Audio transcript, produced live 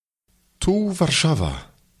Tu Warszawa,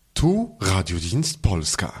 tu Radiodienst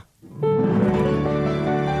Polska.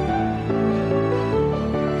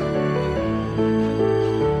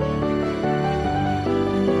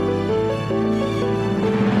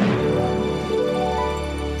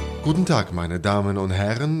 Guten Tag, meine Damen und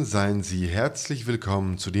Herren, seien Sie herzlich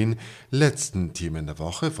willkommen zu den letzten Themen der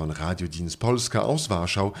Woche von Radiodienst Polska aus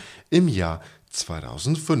Warschau im Jahr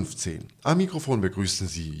 2015. Am Mikrofon begrüßen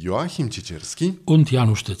Sie Joachim Ciecierski und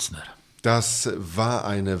Janusz Tycner. Das war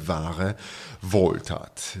eine wahre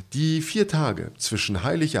Wohltat. Die 4 Tage zwischen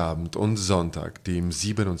Heiligabend und Sonntag, dem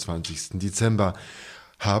 27. Dezember,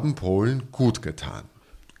 haben Polen gut getan.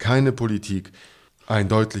 Keine Politik, ein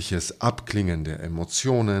deutliches Abklingen der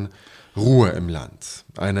Emotionen, Ruhe im Land.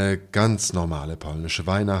 Eine ganz normale polnische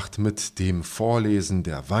Weihnacht mit dem Vorlesen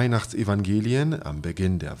der Weihnachtsevangelien am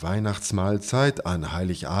Beginn der Weihnachtsmahlzeit an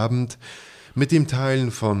Heiligabend, mit dem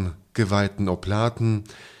Teilen von geweihten Oblaten,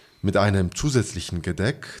 mit einem zusätzlichen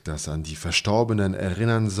Gedeck, das an die Verstorbenen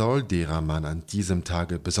erinnern soll, derer man an diesem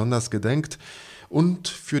Tage besonders gedenkt, und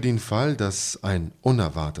für den Fall, dass ein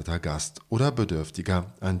unerwarteter Gast oder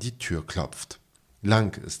Bedürftiger an die Tür klopft.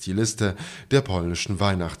 Lang ist die Liste der polnischen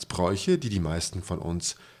Weihnachtsbräuche, die die meisten von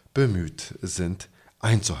uns bemüht sind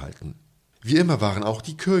einzuhalten. Wie immer waren auch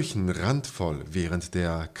die Kirchen randvoll während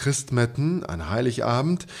der Christmetten an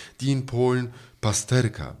Heiligabend, die in Polen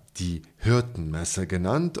Pasterka, die Hirtenmesse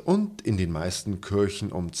genannt, und in den meisten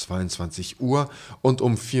Kirchen um 22 Uhr und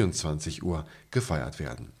um 24 Uhr gefeiert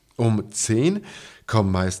werden. Um 10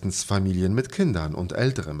 kommen meistens Familien mit Kindern und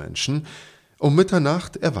ältere Menschen, um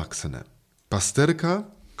Mitternacht Erwachsene. Pasterka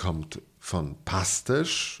kommt von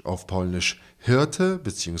Pasterz, auf Polnisch Hirte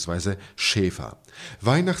bzw. Schäfer.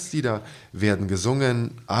 Weihnachtslieder werden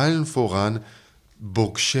gesungen, allen voran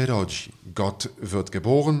Bóg się rodzi, Gott wird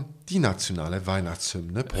geboren, die nationale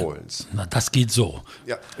Weihnachtshymne Polens. Na, das geht so.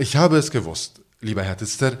 Ja, ich habe es gewusst, lieber Herr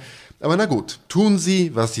Tycner, aber na gut, tun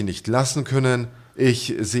Sie, was Sie nicht lassen können.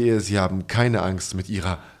 Ich sehe, Sie haben keine Angst, mit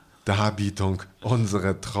Ihrer Darbietung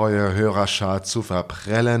unsere treue Hörerschar zu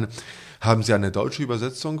verprellen. Haben Sie eine deutsche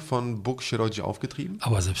Übersetzung von Bóg się rodzi aufgetrieben?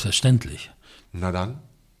 Aber selbstverständlich. Na dann,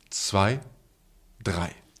 2,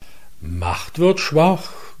 3. Macht wird schwach,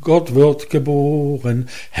 Gott wird geboren,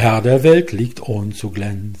 Herr der Welt liegt ohn zu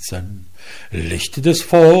glänzen. Licht des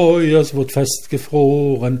Feuers wird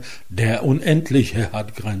festgefroren, der Unendliche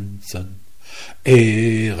hat Grenzen.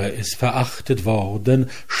 Ehre ist verachtet worden,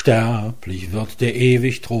 sterblich wird der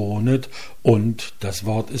ewig thronet, und das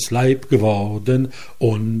Wort ist Leib geworden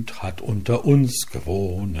und hat unter uns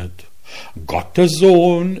gewohnet. Gottes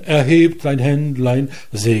Sohn erhebt sein Händlein,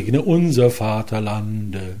 segne unser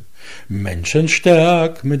Vaterlande. Menschen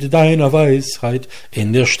stärk mit deiner Weisheit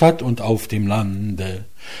in der Stadt und auf dem Lande.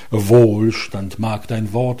 Wohlstand mag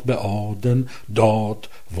dein Wort beorden,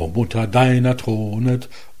 dort, wo Mutter deiner thronet,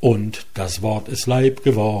 und das Wort ist Leib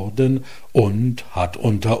geworden und hat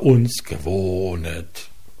unter uns gewohnet.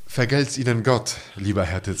 Vergelt's Ihnen Gott, lieber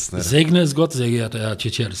Herr Tycner. Segne es Gott, sehr geehrter Herr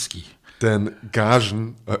Ciecierski. Denn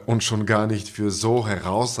Gagen und schon gar nicht für so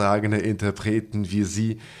herausragende Interpreten wie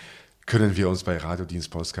Sie können wir uns bei Radiodienst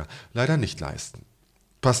Polska leider nicht leisten.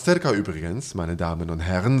 Pasterka übrigens, meine Damen und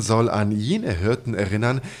Herren, soll an jene Hirten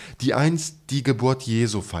erinnern, die einst die Geburt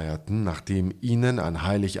Jesu feierten, nachdem ihnen an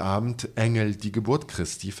Heiligabend Engel die Geburt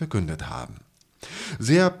Christi verkündet haben.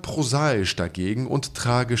 Sehr prosaisch dagegen und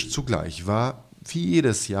tragisch zugleich war, wie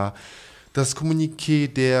jedes Jahr, das Kommuniqué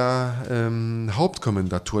der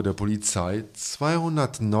Hauptkommandatur der Polizei.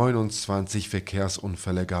 229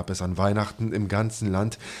 Verkehrsunfälle gab es an Weihnachten im ganzen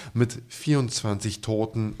Land mit 24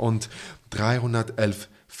 Toten und 311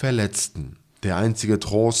 Verletzten. Der einzige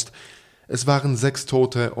Trost: es waren 6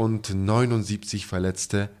 Tote und 79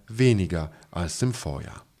 Verletzte weniger als im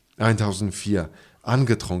Vorjahr. 1004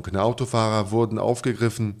 angetrunkene Autofahrer wurden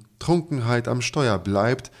aufgegriffen. Trunkenheit am Steuer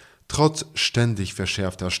bleibt, trotz ständig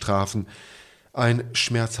verschärfter Strafen, ein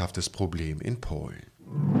schmerzhaftes Problem in Polen.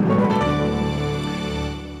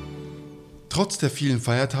 Trotz der vielen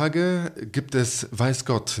Feiertage gibt es, weiß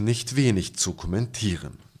Gott, nicht wenig zu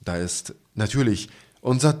kommentieren. Da ist natürlich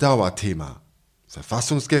unser Dauerthema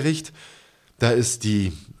Verfassungsgericht, da ist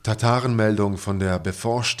die Tatarenmeldung von der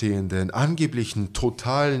bevorstehenden angeblichen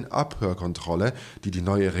totalen Abhörkontrolle, die die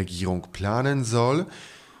neue Regierung planen soll.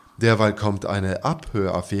 Derweil kommt eine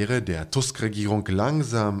Abhöraffäre der Tusk-Regierung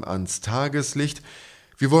langsam ans Tageslicht.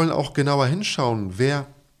 Wir wollen auch genauer hinschauen, wer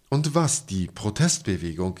und was die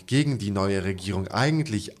Protestbewegung gegen die neue Regierung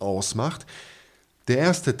eigentlich ausmacht. Der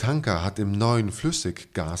erste Tanker hat im neuen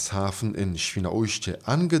Flüssiggashafen in Świnoujście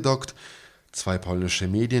angedockt. 2 polnische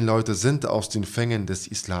Medienleute sind aus den Fängen des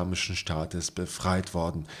Islamischen Staates befreit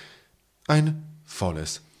worden. Ein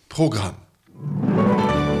volles Programm.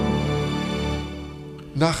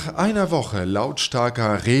 Nach einer Woche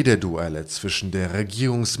lautstarker Rededuelle zwischen der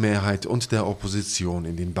Regierungsmehrheit und der Opposition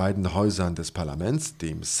in den beiden Häusern des Parlaments,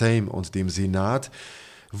 dem Sejm und dem Senat,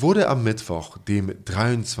 wurde am Mittwoch, dem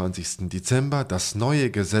 23. Dezember, das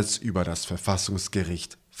neue Gesetz über das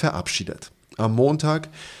Verfassungsgericht verabschiedet. Am Montag,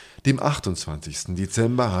 dem 28.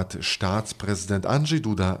 Dezember, hat Staatspräsident Andrzej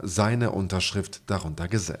Duda seine Unterschrift darunter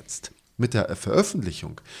gesetzt. Mit der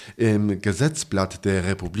Veröffentlichung im Gesetzblatt der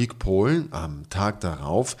Republik Polen am Tag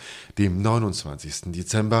darauf, dem 29.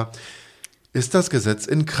 Dezember, ist das Gesetz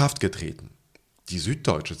in Kraft getreten. Die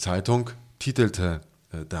Süddeutsche Zeitung titelte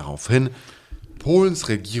daraufhin: Polens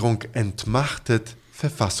Regierung entmachtet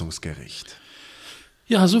Verfassungsgericht.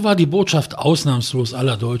 Ja, so war die Botschaft ausnahmslos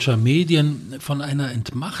aller deutscher Medien. Von einer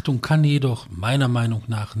Entmachtung kann jedoch meiner Meinung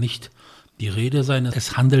nach nicht die Rede sein.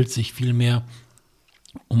 Es handelt sich vielmehr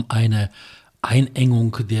um eine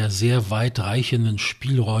Einengung der sehr weitreichenden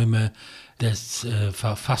Spielräume des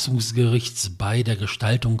Verfassungsgerichts bei der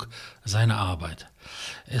Gestaltung seiner Arbeit.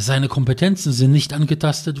 Seine Kompetenzen sind nicht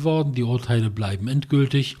angetastet worden, die Urteile bleiben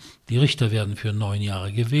endgültig, die Richter werden für 9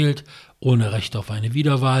 Jahre gewählt, ohne Recht auf eine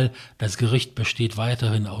Wiederwahl, das Gericht besteht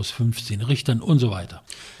weiterhin aus 15 Richtern und so weiter.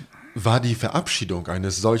 War die Verabschiedung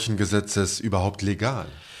eines solchen Gesetzes überhaupt legal?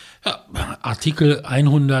 Ja, Artikel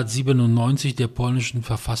 197 der polnischen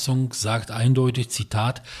Verfassung sagt eindeutig,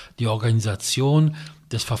 Zitat, die Organisation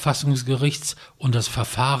des Verfassungsgerichts und das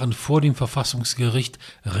Verfahren vor dem Verfassungsgericht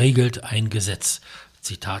regelt ein Gesetz.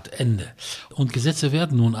 Zitat Ende. Und Gesetze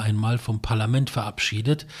werden nun einmal vom Parlament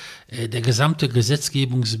verabschiedet. Der gesamte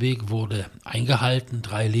Gesetzgebungsweg wurde eingehalten,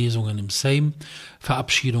 3 Lesungen im Sejm,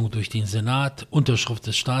 Verabschiedung durch den Senat, Unterschrift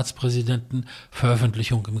des Staatspräsidenten,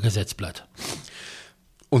 Veröffentlichung im Gesetzblatt.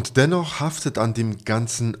 Und dennoch haftet an dem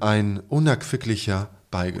Ganzen ein unerquicklicher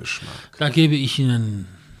Beigeschmack. Da gebe ich Ihnen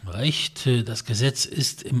recht. Das Gesetz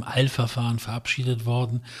ist im Eilverfahren verabschiedet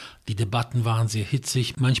worden. Die Debatten waren sehr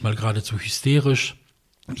hitzig, manchmal geradezu hysterisch.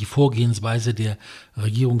 Die Vorgehensweise der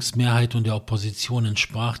Regierungsmehrheit und der Opposition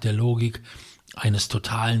entsprach der Logik eines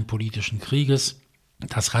totalen politischen Krieges.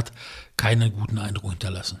 Das hat keinen guten Eindruck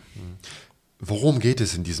hinterlassen. Worum geht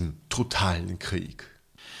es in diesem totalen Krieg?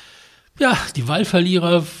 Ja, die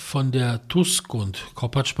Wahlverlierer von der Tusk- und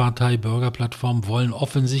Kopacz-Partei Bürgerplattform wollen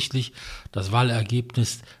offensichtlich das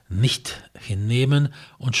Wahlergebnis nicht hinnehmen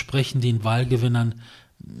und sprechen den Wahlgewinnern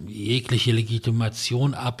jegliche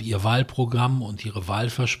Legitimation ab, ihr Wahlprogramm und ihre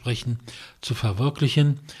Wahlversprechen zu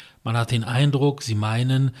verwirklichen. Man hat den Eindruck, sie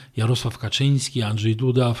meinen, Jarosław Kaczyński, Andrzej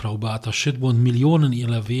Duda, Frau Beata Szydło und Millionen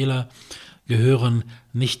ihrer Wähler gehören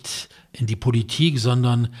nicht in die Politik,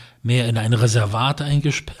 sondern mehr in ein Reservat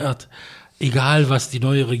eingesperrt. Egal, was die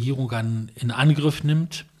neue Regierung in Angriff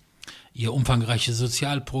nimmt, ihr umfangreiches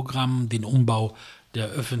Sozialprogramm, den Umbau der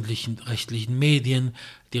öffentlichen rechtlichen Medien,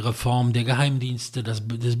 die Reform der Geheimdienste, des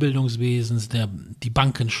Bildungswesens, die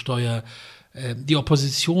Bankensteuer, die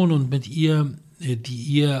Opposition und mit ihr die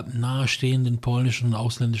ihr nahestehenden polnischen und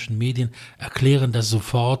ausländischen Medien erklären das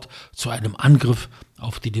sofort zu einem Angriff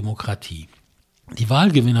auf die Demokratie. Die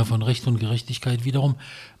Wahlgewinner von Recht und Gerechtigkeit wiederum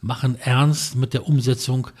machen ernst mit der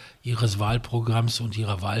Umsetzung ihres Wahlprogramms und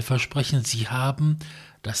ihrer Wahlversprechen. Sie haben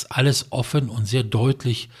das alles offen und sehr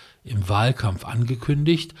deutlich im Wahlkampf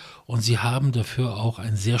angekündigt und sie haben dafür auch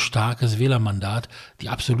ein sehr starkes Wählermandat, die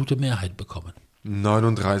absolute Mehrheit bekommen.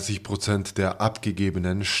 39% der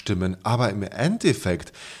abgegebenen Stimmen, aber im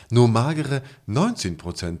Endeffekt nur magere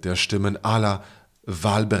 19% der Stimmen aller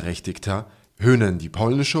Wahlberechtigter höhnen die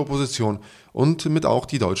polnische Opposition und mit auch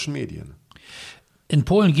die deutschen Medien. In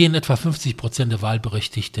Polen gehen etwa 50% der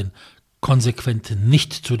Wahlberechtigten konsequent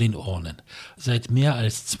nicht zu den Urnen. Seit mehr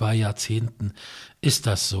als 2 Jahrzehnten ist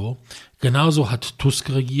das so. Genauso hat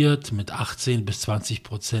Tusk regiert mit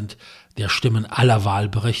 18-20% der Stimmen aller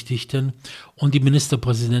Wahlberechtigten und die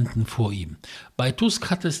Ministerpräsidenten vor ihm. Bei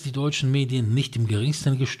Tusk hat es die deutschen Medien nicht im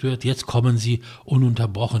geringsten gestört. Jetzt kommen sie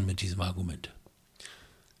ununterbrochen mit diesem Argument.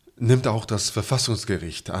 Nimmt auch das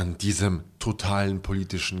Verfassungsgericht an diesem totalen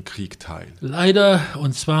politischen Krieg teil? Leider,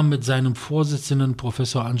 und zwar mit seinem Vorsitzenden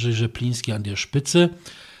Professor Andrzej Rzepliński an der Spitze.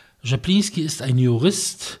 Rzepliński ist ein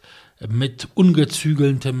Jurist mit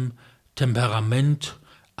ungezügeltem Temperament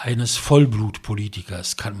eines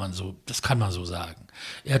Vollblutpolitikers, das kann man so sagen.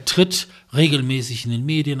 Er tritt regelmäßig in den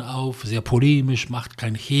Medien auf, sehr polemisch, macht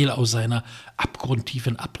kein Hehl aus seiner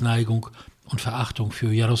abgrundtiefen Abneigung und Verachtung für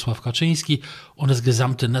Jarosław Kaczyński und das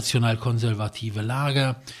gesamte nationalkonservative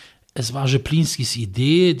Lager. Es war Rzeplińskis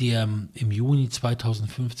Idee, die er im Juni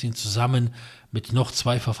 2015 zusammen mit noch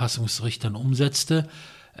 2 Verfassungsrichtern umsetzte,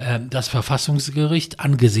 das Verfassungsgericht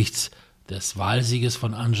angesichts des Wahlsieges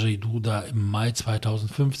von Andrzej Duda im Mai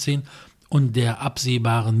 2015 und der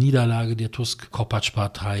absehbaren Niederlage der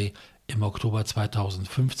Tusk-Kopacz-Partei im Oktober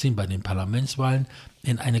 2015 bei den Parlamentswahlen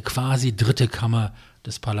in eine quasi dritte Kammer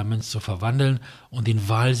des Parlaments zu verwandeln und den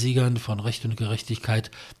Wahlsiegern von Recht und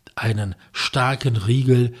Gerechtigkeit einen starken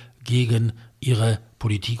Riegel gegen ihre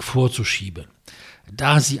Politik vorzuschieben.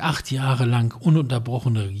 Da sie 8 Jahre lang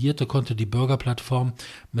ununterbrochen regierte, konnte die Bürgerplattform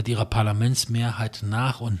mit ihrer Parlamentsmehrheit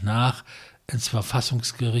nach und nach ins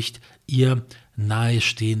Verfassungsgericht ihr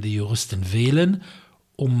nahestehende Juristen wählen.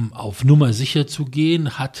 Um auf Nummer sicher zu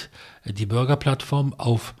gehen, hat die Bürgerplattform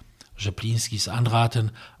auf Rzeplińskis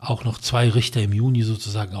Anraten auch noch 2 Richter im Juni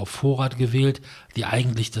sozusagen auf Vorrat gewählt, die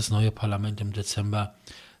eigentlich das neue Parlament im Dezember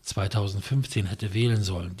 2015 hätte wählen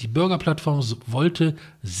sollen. Die Bürgerplattform wollte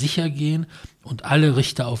sicher gehen und alle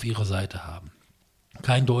Richter auf ihrer Seite haben.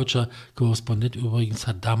 Kein deutscher Korrespondent übrigens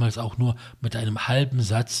hat damals auch nur mit einem halben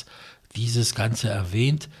Satz dieses Ganze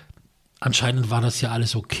erwähnt. Anscheinend war das ja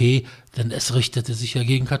alles okay, denn es richtete sich ja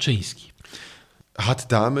gegen Kaczyński.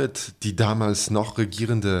 Hat damit die damals noch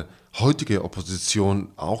regierende heutige Opposition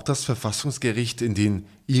auch das Verfassungsgericht in den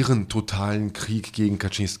ihren totalen Krieg gegen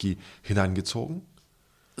Kaczyński hineingezogen?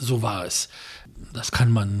 So war es. Das kann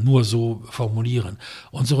man nur so formulieren.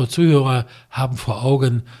 Unsere Zuhörer haben vor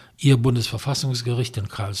Augen ihr Bundesverfassungsgericht in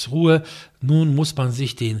Karlsruhe. Nun muss man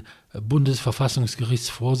sich den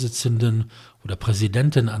Bundesverfassungsgerichtsvorsitzenden oder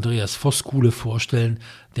Präsidenten Andreas Voskuhle vorstellen,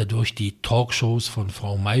 der durch die Talkshows von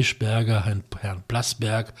Frau Maischberger, Herrn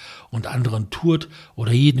Plasberg und anderen tourt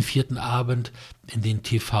oder jeden 4. Abend in den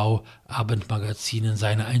TV-Abendmagazinen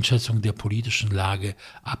seine Einschätzung der politischen Lage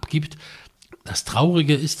abgibt. Das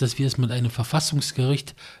Traurige ist, dass wir es mit einem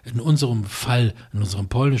Verfassungsgericht in unserem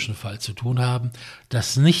polnischen Fall zu tun haben,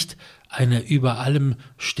 das nicht eine über allem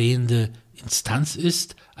stehende Instanz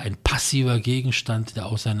ist, ein passiver Gegenstand der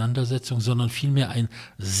Auseinandersetzung, sondern vielmehr ein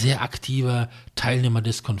sehr aktiver Teilnehmer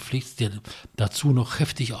des Konflikts, der dazu noch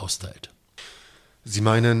heftig austeilt. Sie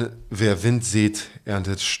meinen, wer Wind sät,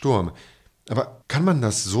 erntet Sturm. Aber kann man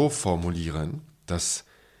das so formulieren, dass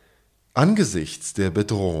angesichts der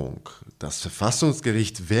Bedrohung das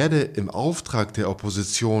Verfassungsgericht werde im Auftrag der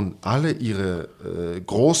Opposition alle ihre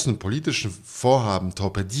großen politischen Vorhaben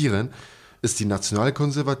torpedieren, ist die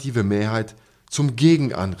nationalkonservative Mehrheit zum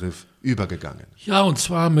Gegenangriff übergegangen? Ja, und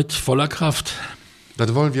zwar mit voller Kraft.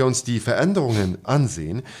 Dann wollen wir uns die Veränderungen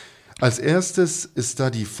ansehen. Als erstes ist da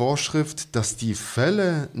die Vorschrift, dass die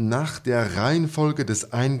Fälle nach der Reihenfolge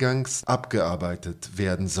des Eingangs abgearbeitet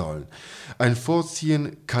werden sollen. Ein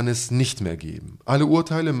Vorziehen kann es nicht mehr geben. Alle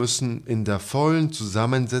Urteile müssen in der vollen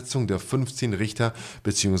Zusammensetzung der 15 Richter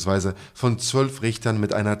bzw. von 12 Richtern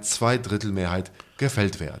mit einer Zweidrittelmehrheit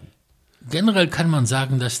gefällt werden. Generell kann man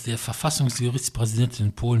sagen, dass der Verfassungsgerichtspräsident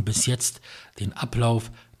in Polen bis jetzt den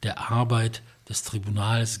Ablauf der Arbeit des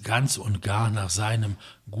Tribunals ganz und gar nach seinem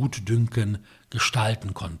Gutdünken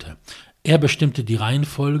gestalten konnte. Er bestimmte die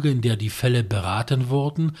Reihenfolge, in der die Fälle beraten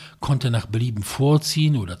wurden, konnte nach Belieben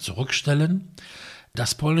vorziehen oder zurückstellen.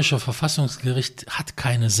 Das polnische Verfassungsgericht hat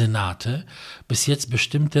keine Senate. Bis jetzt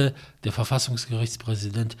bestimmte der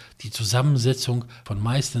Verfassungsgerichtspräsident die Zusammensetzung von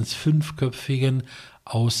meistens 5-köpfigen,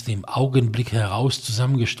 aus dem Augenblick heraus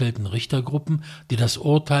zusammengestellten Richtergruppen, die das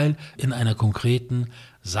Urteil in einer konkreten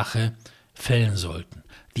Sache fällen sollten.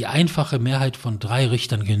 Die einfache Mehrheit von 3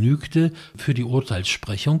 Richtern genügte für die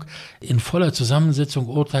Urteilssprechung. In voller Zusammensetzung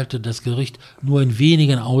urteilte das Gericht nur in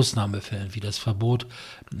wenigen Ausnahmefällen, wie das Verbot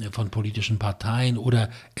von politischen Parteien oder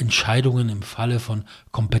Entscheidungen im Falle von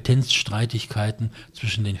Kompetenzstreitigkeiten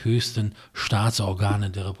zwischen den höchsten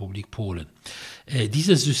Staatsorganen der Republik Polen.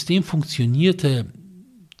 Dieses System funktionierte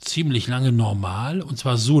ziemlich lange normal, und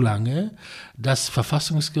zwar so lange, dass das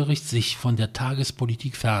Verfassungsgericht sich von der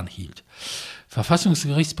Tagespolitik fernhielt.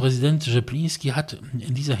 Verfassungsgerichtspräsident Rzepliński hat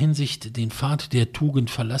in dieser Hinsicht den Pfad der Tugend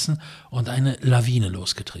verlassen und eine Lawine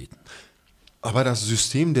losgetreten. Aber das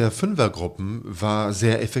System der Fünfergruppen war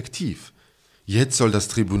sehr effektiv. Jetzt soll das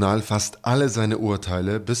Tribunal fast alle seine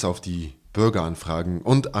Urteile, bis auf die Bürgeranfragen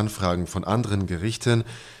und Anfragen von anderen Gerichten,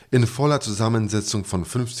 in voller Zusammensetzung von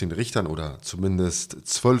 15 Richtern oder zumindest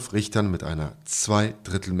 12 Richtern mit einer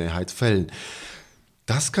Zweidrittelmehrheit fällen.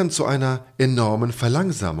 Das kann zu einer enormen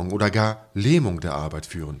Verlangsamung oder gar Lähmung der Arbeit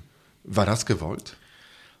führen. War das gewollt?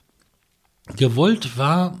 Gewollt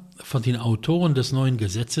war von den Autoren des neuen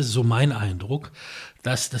Gesetzes, so mein Eindruck,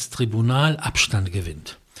 dass das Tribunal Abstand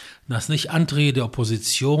gewinnt. Dass nicht Anträge der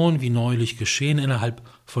Opposition, wie neulich geschehen, innerhalb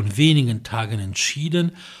von wenigen Tagen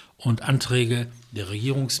entschieden und Anträge der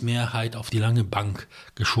Regierungsmehrheit auf die lange Bank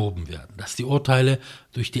geschoben werden. Dass die Urteile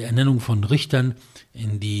durch die Ernennung von Richtern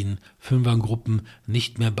in den Fünfergruppen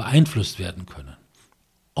nicht mehr beeinflusst werden können.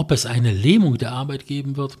 Ob es eine Lähmung der Arbeit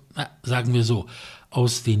geben wird, sagen wir so.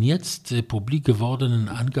 Aus den jetzt publik gewordenen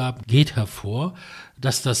Angaben geht hervor,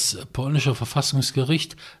 dass das polnische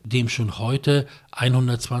Verfassungsgericht, dem schon heute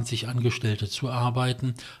 120 Angestellte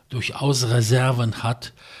zuarbeiten, durchaus Reserven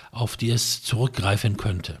hat, auf die es zurückgreifen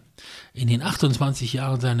könnte. In den 28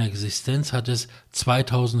 Jahren seiner Existenz hat es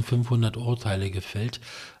 2500 Urteile gefällt,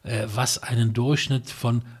 was einen Durchschnitt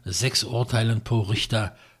von 6 Urteilen pro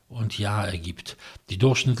Richter und Jahr ergibt. Die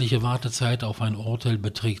durchschnittliche Wartezeit auf ein Urteil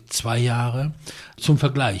beträgt 2 Jahre. Zum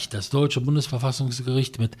Vergleich, das deutsche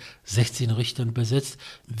Bundesverfassungsgericht mit 16 Richtern besetzt,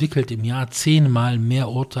 wickelt im Jahr 10-mal mehr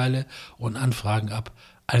Urteile und Anfragen ab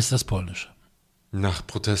als das polnische. Nach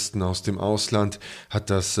Protesten aus dem Ausland hat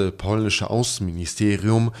das polnische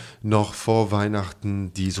Außenministerium noch vor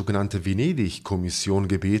Weihnachten die sogenannte Venedig-Kommission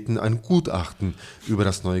gebeten, ein Gutachten über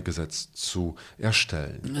das neue Gesetz zu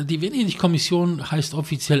erstellen. Die Venedig-Kommission heißt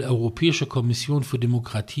offiziell Europäische Kommission für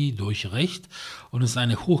Demokratie durch Recht und ist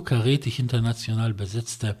eine hochkarätig international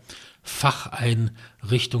besetzte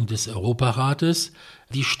Facheinrichtung des Europarates,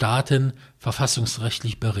 die Staaten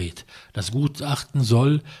verfassungsrechtlich berät. Das Gutachten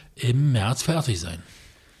soll im März fertig sein.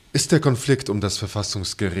 Ist der Konflikt um das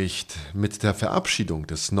Verfassungsgericht mit der Verabschiedung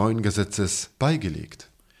des neuen Gesetzes beigelegt?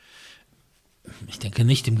 Ich denke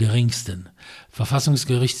nicht im geringsten.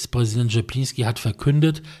 Verfassungsgerichtspräsident Rzepliński hat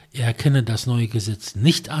verkündet, er erkenne das neue Gesetz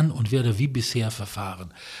nicht an und werde wie bisher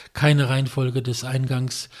verfahren. Keine Reihenfolge des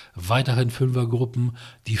Eingangs, weiterhin Fünfergruppen,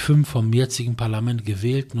 die 5 vom jetzigen Parlament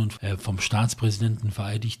gewählten und vom Staatspräsidenten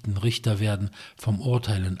vereidigten Richter werden vom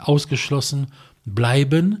Urteilen ausgeschlossen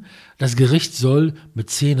bleiben. Das Gericht soll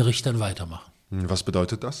mit 10 Richtern weitermachen. Was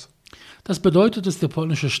bedeutet das? Das bedeutet, dass der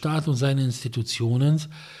polnische Staat und seine Institutionen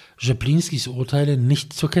Rzeplińskis Urteile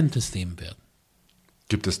nicht zur Kenntnis nehmen werden.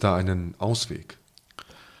 Gibt es da einen Ausweg?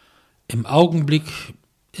 Im Augenblick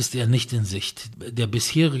ist er nicht in Sicht. Der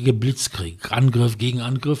bisherige Blitzkrieg, Angriff gegen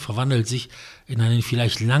Angriff, verwandelt sich in einen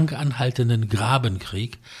vielleicht lang anhaltenden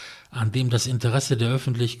Grabenkrieg, an dem das Interesse der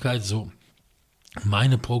Öffentlichkeit, so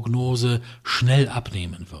meine Prognose, schnell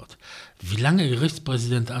abnehmen wird. Wie lange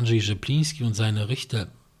Gerichtspräsident Andrzej Rzepliński und seine Richter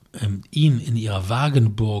ihn in ihrer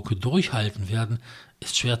Wagenburg durchhalten werden,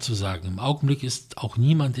 ist schwer zu sagen. Im Augenblick ist auch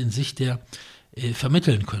niemand in Sicht, der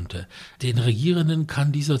vermitteln könnte. Den Regierenden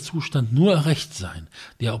kann dieser Zustand nur recht sein.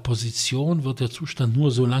 Der Opposition wird der Zustand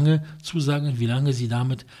nur so lange zusagen, wie lange sie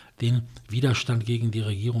damit den Widerstand gegen die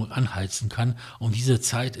Regierung anheizen kann. Und diese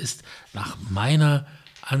Zeit ist nach meiner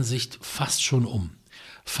Ansicht fast schon um.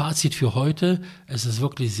 Fazit für heute: Es ist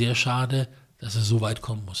wirklich sehr schade, dass es so weit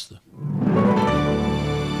kommen musste.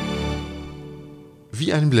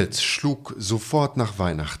 Wie ein Blitz schlug sofort nach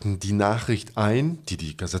Weihnachten die Nachricht ein, die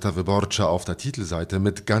die Gazeta Wyborcza auf der Titelseite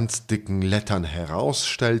mit ganz dicken Lettern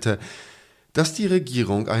herausstellte, dass die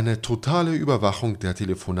Regierung eine totale Überwachung der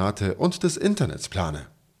Telefonate und des Internets plane.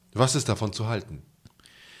 Was ist davon zu halten?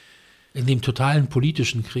 In dem totalen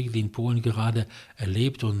politischen Krieg, den Polen gerade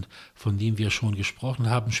erlebt und von dem wir schon gesprochen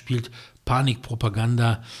haben, spielt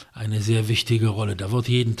Panikpropaganda eine sehr wichtige Rolle. Da wird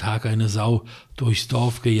jeden Tag eine Sau durchs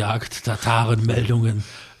Dorf gejagt, Tatarenmeldungen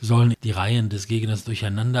sollen die Reihen des Gegners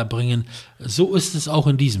durcheinander bringen. So ist es auch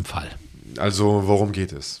in diesem Fall. Also worum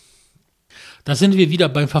geht es? Da sind wir wieder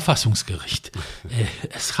beim Verfassungsgericht.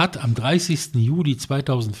 Es hat am 30. Juli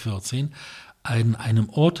 2014 in einem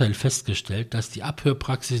Urteil festgestellt, dass die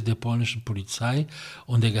Abhörpraxis der polnischen Polizei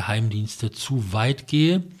und der Geheimdienste zu weit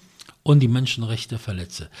gehe und die Menschenrechte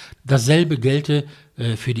verletze. Dasselbe gelte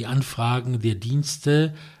für die Anfragen der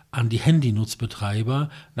Dienste an die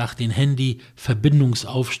Handynutzbetreiber nach den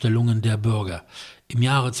Handyverbindungsaufstellungen der Bürger. Im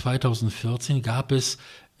Jahre 2014 gab es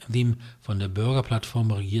in dem von der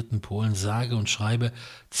Bürgerplattform regierten Polen sage und schreibe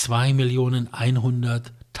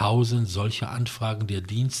 2.100.000 solcher Anfragen der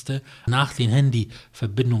Dienste nach den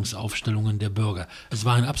Handyverbindungsaufstellungen der Bürger. Es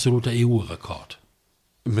war ein absoluter EU-Rekord.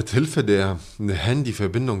 Mithilfe der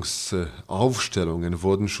Handyverbindungsaufstellungen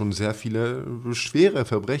wurden schon sehr viele schwere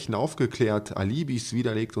Verbrechen aufgeklärt, Alibis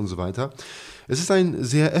widerlegt und so weiter. Es ist ein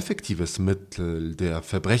sehr effektives Mittel der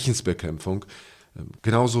Verbrechensbekämpfung,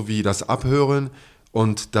 genauso wie das Abhören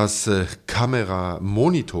und das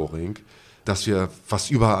Kameramonitoring, das wir fast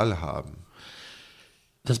überall haben.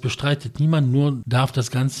 Das bestreitet niemand, nur darf das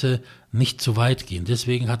Ganze nicht zu weit gehen.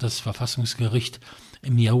 Deswegen hat das Verfassungsgericht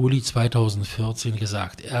im Juli 2014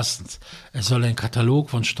 gesagt: Erstens, es soll ein Katalog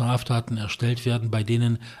von Straftaten erstellt werden, bei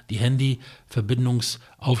denen die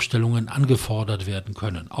Handyverbindungsaufstellungen angefordert werden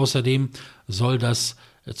können. Außerdem soll das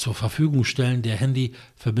zur Verfügung stellen der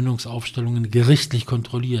Handyverbindungsaufstellungen gerichtlich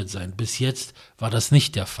kontrolliert sein. Bis jetzt war das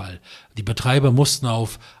nicht der Fall. Die Betreiber mussten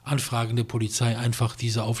auf Anfragen der Polizei einfach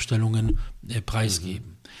diese Aufstellungen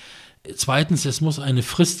preisgeben. Zweitens, es muss eine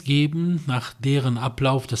Frist geben, nach deren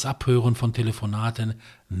Ablauf das Abhören von Telefonaten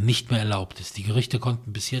nicht mehr erlaubt ist. Die Gerichte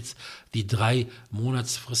konnten bis jetzt die 3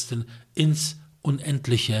 Monatsfristen ins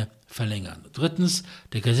Unendliche verlängern. Drittens,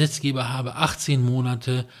 der Gesetzgeber habe 18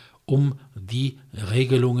 Monate, um die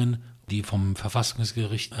Regelungen, die vom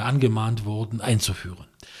Verfassungsgericht angemahnt wurden, einzuführen.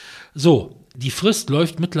 So, die Frist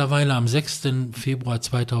läuft mittlerweile am 6. Februar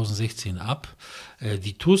 2016 ab.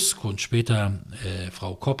 Die Tusk und später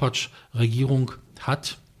Frau Kopacz-Regierung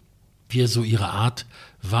hat, wie so ihre Art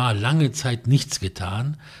war, lange Zeit nichts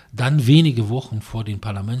getan. Dann wenige Wochen vor den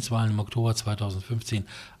Parlamentswahlen im Oktober 2015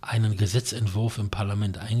 einen Gesetzentwurf im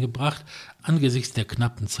Parlament eingebracht. Angesichts der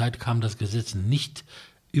knappen Zeit kam das Gesetz nicht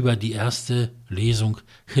über die erste Lesung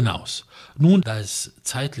hinaus. Nun, da es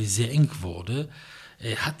zeitlich sehr eng wurde,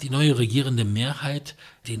 hat die neue regierende Mehrheit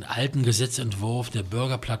den alten Gesetzentwurf der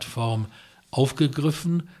Bürgerplattform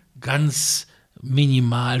aufgegriffen, ganz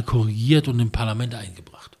minimal korrigiert und im Parlament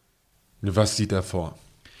eingebracht. Was sieht er vor?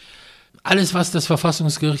 Alles, was das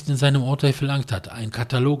Verfassungsgericht in seinem Urteil verlangt hat. Ein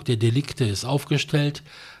Katalog der Delikte ist aufgestellt.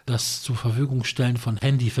 Das zur Verfügung stellen von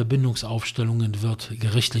Handyverbindungsaufstellungen wird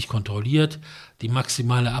gerichtlich kontrolliert. Die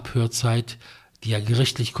maximale Abhörzeit, die ja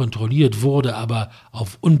gerichtlich kontrolliert wurde, aber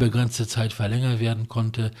auf unbegrenzte Zeit verlängert werden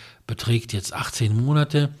konnte, beträgt jetzt 18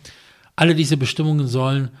 Monate. Alle diese Bestimmungen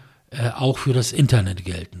sollen auch für das Internet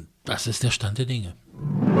gelten. Das ist der Stand der Dinge.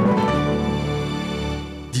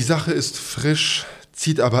 Die Sache ist frisch,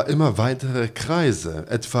 zieht aber immer weitere Kreise.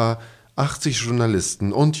 Etwa 80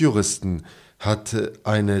 Journalisten und Juristen hat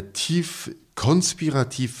eine tief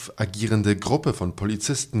konspirativ agierende Gruppe von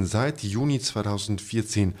Polizisten seit Juni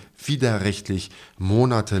 2014 widerrechtlich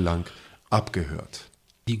monatelang abgehört.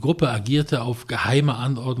 Die Gruppe agierte auf geheime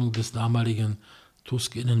Anordnung des damaligen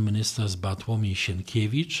Tusk-Innenministers Bartłomiej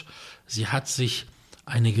Sienkiewicz. Sie hat sich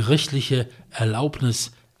eine gerichtliche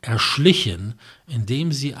Erlaubnis erschlichen,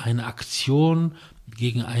 indem sie eine Aktion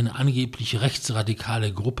gegen eine angeblich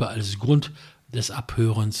rechtsradikale Gruppe als Grund des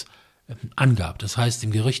Abhörens angab. Das heißt,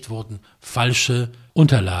 dem Gericht wurden falsche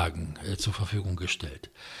Unterlagen zur Verfügung gestellt.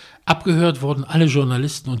 Abgehört wurden alle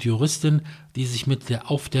Journalisten und Juristen, die sich mit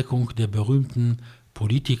der Aufdeckung der berühmten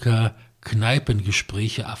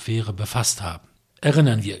Politiker-Kneipengespräche-Affäre befasst haben.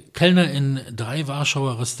 Erinnern wir, Kellner in 3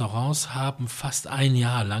 Warschauer Restaurants haben fast ein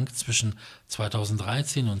Jahr lang zwischen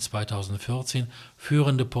 2013 und 2014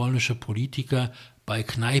 führende polnische Politiker bei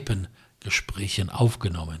Kneipengesprächen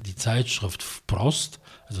aufgenommen. Die Zeitschrift Wprost,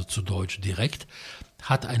 also zu Deutsch direkt,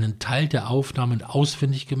 hat einen Teil der Aufnahmen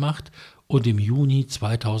ausfindig gemacht und im Juni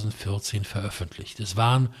 2014 veröffentlicht. Es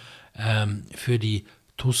waren für die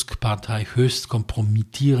Tusk-Partei höchst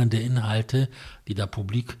kompromittierende Inhalte, die da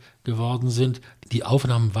publik geworden sind. Die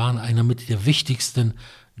Aufnahmen waren einer mit der wichtigsten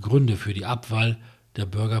Gründe für die Abwahl der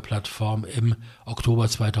Bürgerplattform im Oktober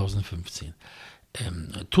 2015.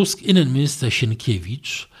 Tusk-Innenminister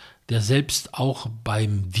Sienkiewicz, der selbst auch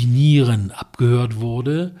beim Dinieren abgehört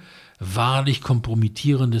wurde, wahrlich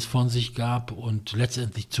Kompromittierendes von sich gab und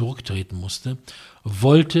letztendlich zurücktreten musste,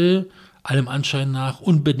 wollte allem Anschein nach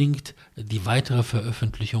unbedingt die weitere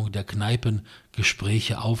Veröffentlichung der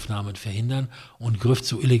Kneipengespräche-Aufnahmen verhindern und griff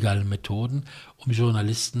zu illegalen Methoden, um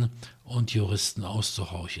Journalisten und Juristen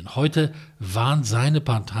auszuhorchen. Heute warnt seine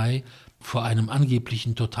Partei vor einem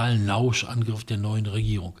angeblichen totalen Lauschangriff der neuen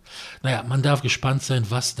Regierung. Naja, man darf gespannt sein,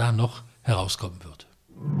 was da noch herauskommen wird.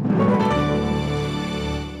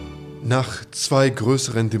 Nach 2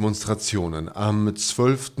 größeren Demonstrationen am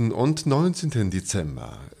 12. und 19.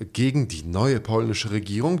 Dezember gegen die neue polnische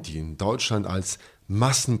Regierung, die in Deutschland als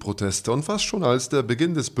Massenproteste und fast schon als der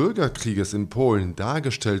Beginn des Bürgerkrieges in Polen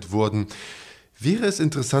dargestellt wurden, wäre es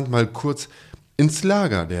interessant, mal kurz ins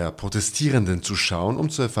Lager der Protestierenden zu schauen, um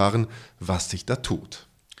zu erfahren, was sich da tut.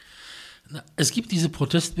 Es gibt diese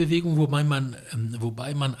Protestbewegung, wobei man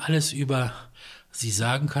alles über sie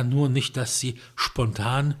sagen kann, nur nicht, dass sie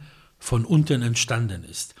spontan von unten entstanden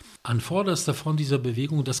ist. An vorderster Front dieser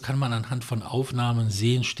Bewegung, das kann man anhand von Aufnahmen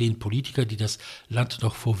sehen, stehen Politiker, die das Land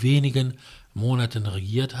noch vor wenigen Monaten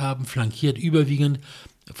regiert haben, flankiert überwiegend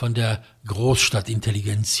von der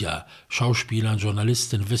Großstadtintelligenzia, Schauspielern,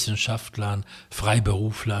 Journalisten, Wissenschaftlern,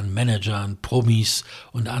 Freiberuflern, Managern, Promis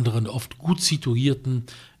und anderen oft gut situierten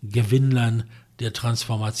Gewinnlern der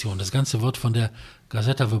Transformation. Das Ganze wird von der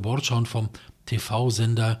Gazeta Wyborcza und vom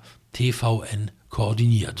TV-Sender TVN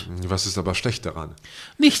koordiniert. Was ist aber schlecht daran?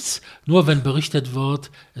 Nichts, nur wenn berichtet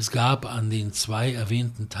wird, es gab an den 2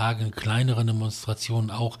 erwähnten Tagen kleinere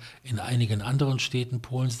Demonstrationen auch in einigen anderen Städten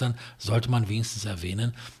Polens, dann sollte man wenigstens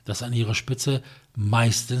erwähnen, dass an ihrer Spitze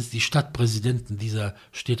meistens die Stadtpräsidenten dieser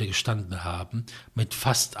Städte gestanden haben, mit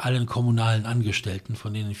fast allen kommunalen Angestellten,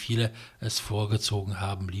 von denen viele es vorgezogen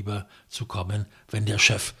haben, lieber zu kommen, wenn der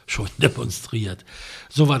Chef schon demonstriert.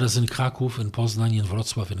 So war das in Kraków, in Poznań, in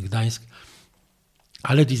Wrocław, in Gdańsk.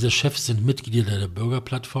 Alle diese Chefs sind Mitglieder der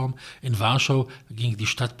Bürgerplattform. In Warschau ging die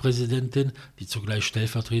Stadtpräsidentin, die zugleich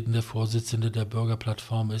stellvertretende Vorsitzende der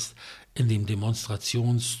Bürgerplattform ist, in dem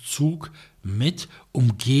Demonstrationszug mit,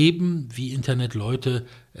 umgeben, wie Internetleute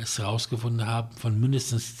es herausgefunden haben, von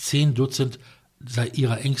mindestens 10 Dutzend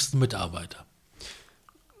ihrer engsten Mitarbeiter.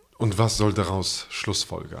 Und was soll daraus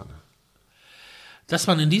schlussfolgern? Dass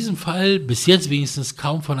man in diesem Fall bis jetzt wenigstens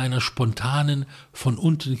kaum von einer spontanen, von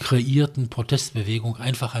unten kreierten Protestbewegung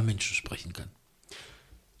einfacher Menschen sprechen kann.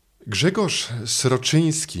 Grzegorz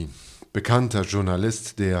Sroczyński, bekannter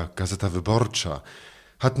Journalist der Gazeta Wyborcza,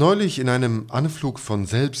 hat neulich in einem Anflug von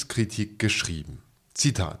Selbstkritik geschrieben.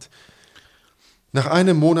 Zitat: Nach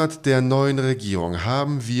einem Monat der neuen Regierung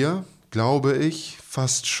haben wir, glaube ich,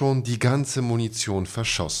 fast schon die ganze Munition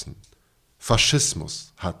verschossen.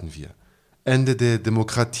 Faschismus hatten wir. Ende der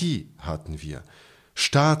Demokratie hatten wir.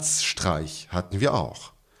 Staatsstreich hatten wir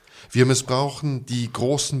auch. Wir missbrauchen die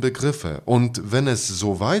großen Begriffe und wenn es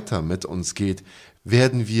so weiter mit uns geht,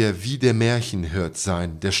 werden wir wie der Märchenhirt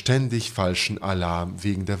sein, der ständig falschen Alarm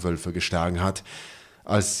wegen der Wölfe geschlagen hat.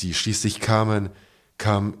 Als sie schließlich kamen,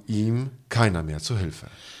 kam ihm keiner mehr zu Hilfe.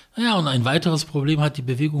 Ja, und ein weiteres Problem hat die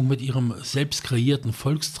Bewegung mit ihrem selbst kreierten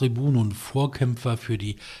Volkstribun und Vorkämpfer für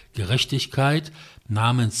die Gerechtigkeit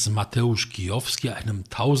namens Mateusz Kijowski, einem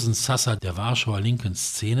Tausendsassa der Warschauer linken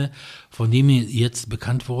Szene, von dem jetzt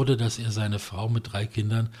bekannt wurde, dass er seine Frau mit 3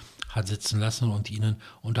 Kindern hat sitzen lassen und ihnen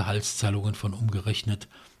Unterhaltszahlungen von umgerechnet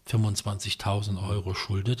 25.000 €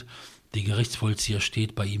 schuldet. Der Gerichtsvollzieher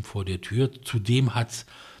steht bei ihm vor der Tür. Zudem hat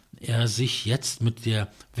er sich jetzt mit der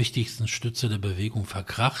wichtigsten Stütze der Bewegung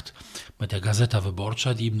verkracht, mit der Gazeta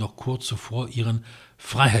Wyborcza, die ihm noch kurz zuvor ihren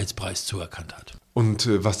Freiheitspreis zuerkannt hat. Und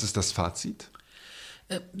was ist das Fazit?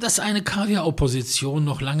 Dass eine Kaviar-Opposition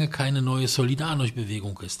noch lange keine neue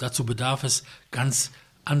Solidarność-Bewegung ist. Dazu bedarf es ganz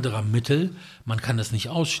anderer Mittel. Man kann das nicht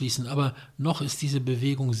ausschließen, aber noch ist diese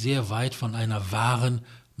Bewegung sehr weit von einer wahren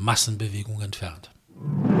Massenbewegung entfernt.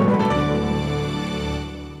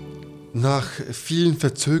 Nach vielen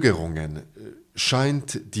Verzögerungen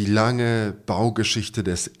scheint die lange Baugeschichte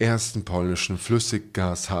des ersten polnischen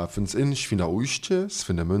Flüssiggashafens in Świnoujście,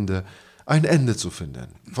 Swinemünde, ein Ende zu finden.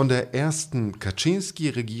 Von der ersten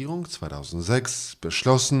Kaczyński-Regierung 2006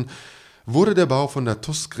 beschlossen, wurde der Bau von der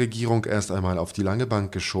Tusk-Regierung erst einmal auf die lange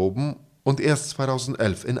Bank geschoben und erst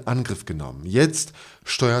 2011 in Angriff genommen. Jetzt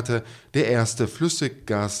steuerte der erste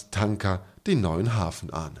Flüssiggastanker den neuen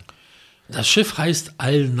Hafen an. Das Schiff heißt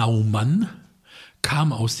Al-Nauman,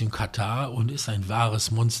 kam aus dem Katar und ist ein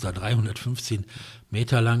wahres Monster, 315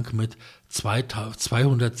 Meter lang mit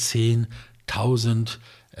 210.000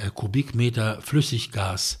 Kubikmeter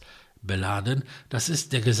Flüssiggas beladen. Das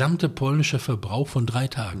ist der gesamte polnische Verbrauch von 3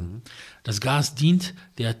 Tagen. Das Gas dient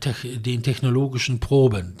den technologischen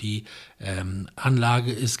Proben. Die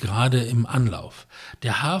Anlage ist gerade im Anlauf.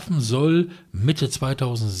 Der Hafen soll Mitte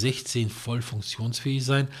 2016 voll funktionsfähig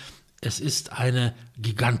sein. Es ist eine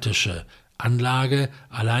gigantische Anlage.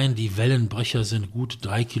 Allein die Wellenbrecher sind gut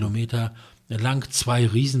 3 Kilometer lang. 2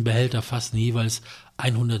 Riesenbehälter fassen jeweils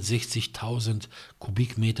 160.000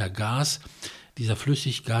 Kubikmeter Gas. Dieser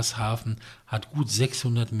Flüssiggashafen hat gut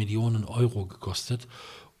 600 Millionen € gekostet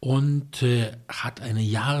und hat eine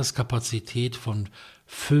Jahreskapazität von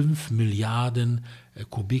 5 Milliarden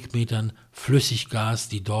Kubikmetern Flüssiggas,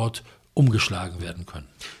 die dort umgeschlagen werden können.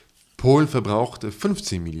 Polen verbrauchte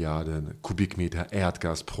 15 Milliarden Kubikmeter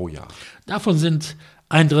Erdgas pro Jahr. Davon sind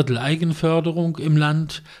 1/3 Eigenförderung im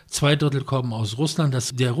Land, 2/3 kommen aus Russland.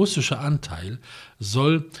 Der russische Anteil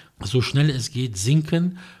soll, so schnell es geht,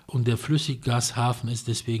 sinken und der Flüssiggashafen ist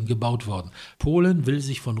deswegen gebaut worden. Polen will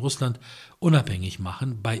sich von Russland unabhängig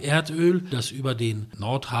machen. Bei Erdöl, das über den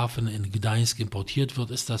Nordhafen in Gdańsk importiert wird,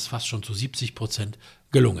 ist das fast schon zu 70%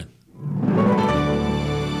 gelungen.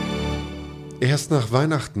 Erst nach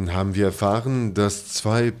Weihnachten haben wir erfahren, dass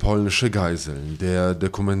 2 polnische Geiseln, der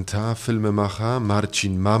Dokumentarfilmemacher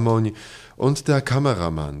Marcin Mamoń und der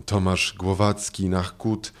Kameramann Tomasz Głowacki, nach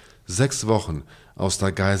gut 6 Wochen aus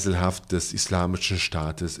der Geiselhaft des Islamischen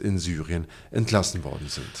Staates in Syrien entlassen worden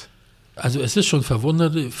sind. Also es ist schon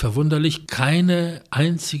verwunderlich, keine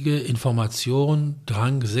einzige Information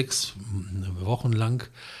drang 6 Wochen lang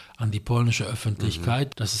an die polnische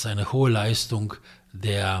Öffentlichkeit. Das ist eine hohe Leistung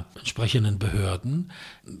der entsprechenden Behörden.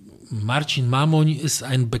 Marcin Mamoń ist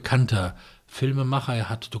ein bekannter Filmemacher. Er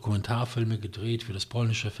hat Dokumentarfilme gedreht für das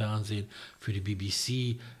polnische Fernsehen, für die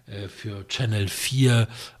BBC, für Channel 4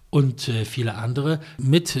 und viele andere.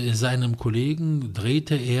 Mit seinem Kollegen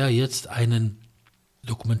drehte er jetzt einen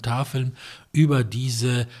Dokumentarfilm über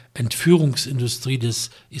diese Entführungsindustrie des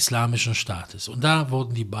Islamischen Staates. Und da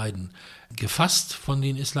wurden die beiden gefasst von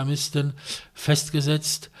den Islamisten,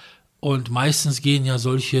 festgesetzt. Und meistens gehen ja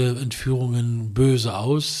solche Entführungen böse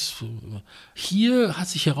aus. Hier hat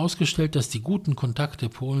sich herausgestellt, dass die guten Kontakte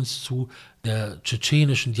Polens zu der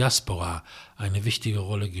tschetschenischen Diaspora eine wichtige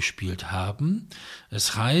Rolle gespielt haben.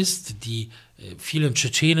 Es heißt, die vielen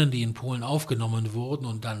Tschetschenen, die in Polen aufgenommen wurden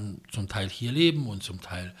und dann zum Teil hier leben und zum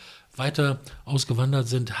Teil weiter ausgewandert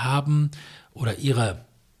sind, haben, oder ihre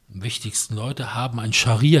wichtigsten Leute haben ein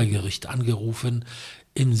Scharia-Gericht angerufen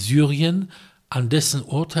in Syrien, an dessen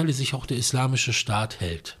Urteile sich auch der Islamische Staat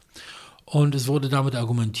hält. Und es wurde damit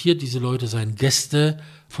argumentiert, diese Leute seien Gäste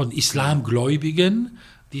von Islamgläubigen,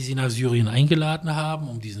 die sie nach Syrien eingeladen haben,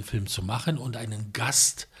 um diesen Film zu machen. Und einen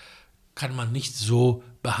Gast kann man nicht so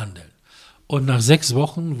behandeln. Und nach 6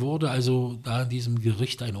 Wochen wurde also da in diesem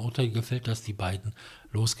Gericht ein Urteil gefällt, dass die beiden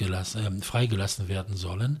freigelassen werden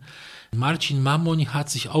sollen. Marcin Mamoń hat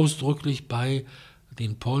sich ausdrücklich bei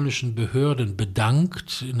den polnischen Behörden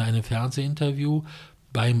bedankt in einem Fernsehinterview,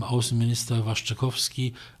 beim Außenminister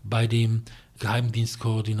Waszczykowski, bei dem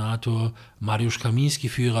Geheimdienstkoordinator Mariusz Kamiński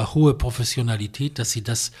für ihre hohe Professionalität, dass sie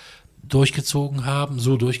das durchgezogen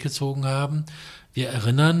haben. Wir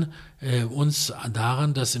erinnern uns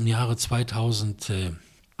daran, dass im Jahre 2008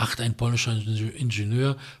 ein polnischer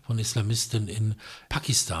Ingenieur von Islamisten in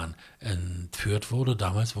Pakistan entführt wurde.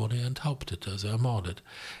 Damals wurde er enthauptet, also ermordet.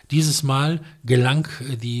 Dieses Mal gelang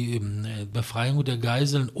die Befreiung der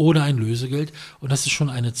Geiseln ohne ein Lösegeld. Und das ist schon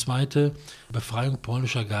eine zweite Befreiung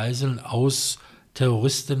polnischer Geiseln aus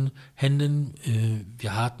Terroristenhänden.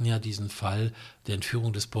 Wir hatten ja diesen Fall der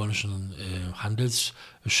Entführung des polnischen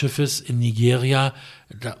Handelsschiffes in Nigeria,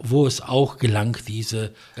 wo es auch gelang,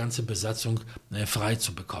 diese ganze Besatzung frei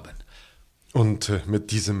zu bekommen. Und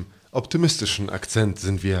mit diesem optimistischen Akzent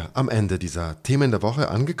sind wir am Ende dieser Themen der Woche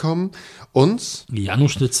angekommen. Uns,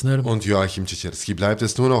 Janusz Tycner und Joachim Ciecierski, bleibt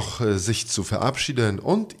es nur noch, sich zu verabschieden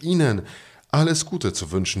und Ihnen alles Gute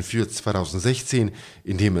zu wünschen für 2016,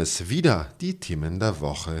 in dem es wieder die Themen der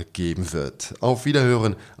Woche geben wird. Auf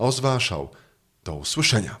Wiederhören aus Warschau. Do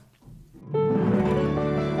usłyszenia.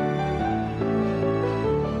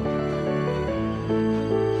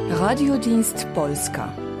 Radiodienst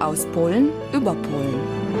Polska. Aus Polen über Polen.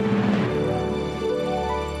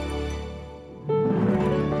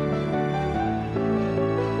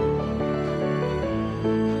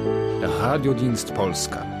 Radiodienst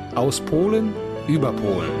Polska. Aus Polen über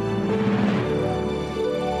Polen.